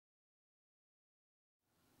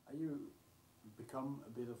are you become a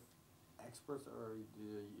bit of expert or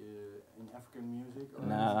in African music? Or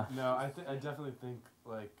Nah. No, I definitely think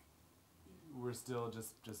like we're still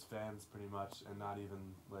just fans pretty much, and not even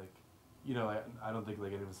like, you know, I don't think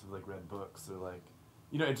like any of us have like read books or like,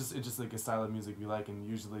 you know, it's just like a style of music we like, and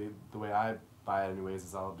usually the way I buy it anyways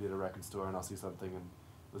is I'll be at a record store and I'll see something and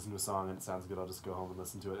listen to a song and it sounds good, I'll just go home and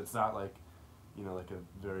listen to it. It's not like, you know, like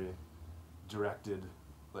a very directed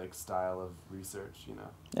like style of research, you know.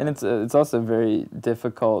 And it's also very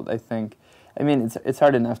difficult, I think. I mean, it's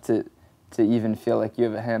hard enough to even feel like you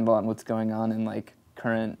have a handle on what's going on in like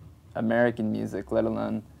current American music, let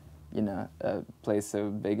alone, you know, a place so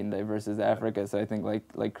big and diverse as Africa. So I think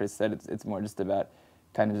like Chris said, it's more just about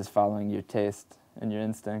kind of just following your taste and your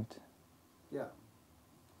instinct. Yeah.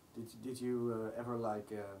 Did you ever like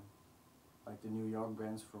the New York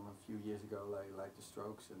bands from a few years ago, like the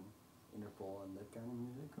Strokes and Interpol and that kind of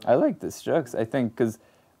music? Or? I like the Strokes, I think, because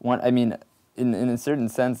I mean, in a certain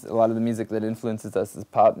sense, a lot of the music that influences us is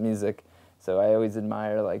pop music. So I always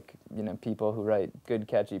admire, like, you know, people who write good,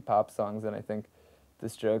 catchy pop songs, and I think the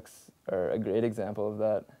Strokes are a great example of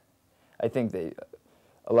that. I think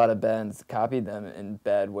a lot of bands copied them in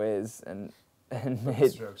bad ways and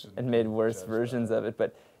made worse versions of it.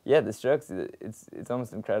 But yeah, the Strokes, it's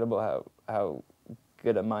almost incredible how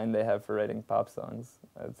good a mind they have for writing pop songs,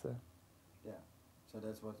 I would say. Yeah, so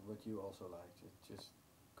that's what you also like, just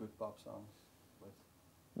good pop songs.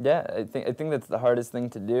 Yeah, I think that's the hardest thing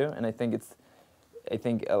to do, and I think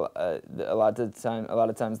a lot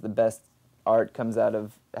of times the best art comes out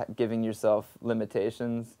of giving yourself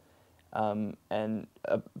limitations, and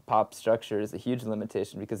a pop structure is a huge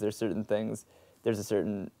limitation because there's certain things, there's a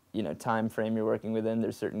certain, you know, time frame you're working within,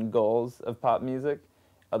 there's certain goals of pop music,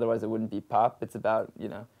 otherwise it wouldn't be pop. It's about, you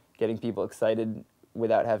know, getting people excited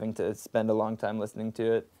without having to spend a long time listening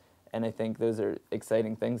to it. And I think those are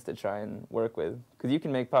exciting things to try and work with, because you can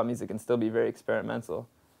make pop music and still be very experimental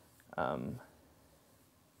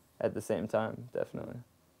at the same time, definitely.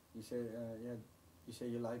 You say, you say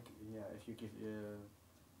you like, if you give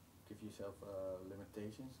yourself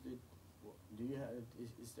limitations. Do you have,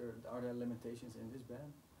 are there limitations in this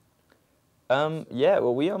band? Yeah,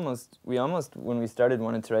 well, we almost when we started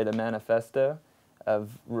wanted to write a manifesto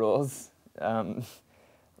of rules.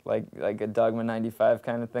 Like a Dogma 95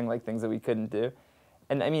 kind of thing, like things that we couldn't do.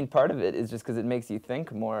 And I mean, part of it is just because it makes you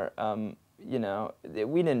think more. You know,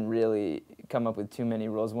 we didn't really come up with too many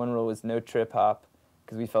rules. One rule was no trip hop,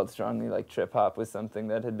 because we felt strongly like trip hop was something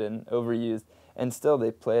that had been overused. And still they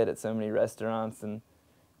play it at so many restaurants and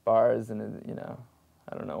bars, and, you know,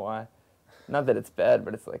 I don't know why. Not that it's bad,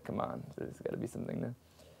 but it's like, come on, there's got to be something new.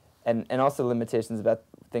 And also limitations about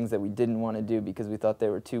things that we didn't want to do because we thought they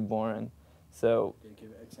were too boring. So, can you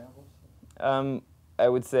give examples? I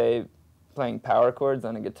would say playing power chords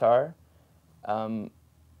on a guitar.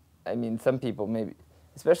 I mean, some people maybe,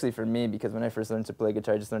 especially for me, because when I first learned to play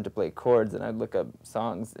guitar, I just learned to play chords, and I'd look up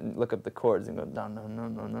songs and look up the chords and go, no, no, no,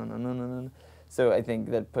 no, no, no, no, no, no. So I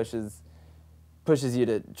think that pushes you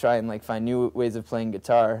to try and like find new ways of playing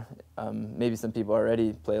guitar. Maybe some people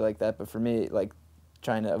already play like that, but for me, like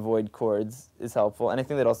trying to avoid chords is helpful. And I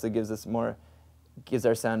think that also gives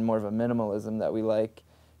our sound more of a minimalism that we like.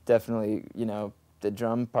 Definitely, you know, the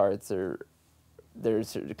drum parts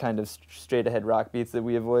there's kind of straight ahead rock beats that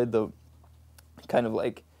we avoid. The kind of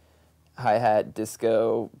like hi-hat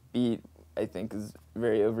disco beat, I think, is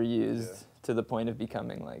very overused to the point of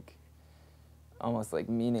becoming like almost like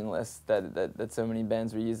meaningless, that so many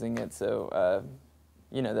bands were using it. So,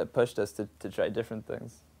 you know, that pushed us to try different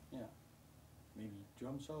things. Yeah, maybe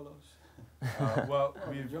drum solos. Well,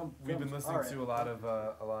 we've been listening to a lot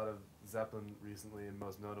of Zeppelin recently, and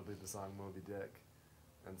most notably the song Moby Dick.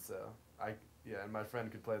 And so and my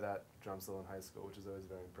friend could play that drum solo in high school, which is always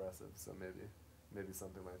very impressive. So maybe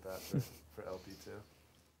something like that for LP too.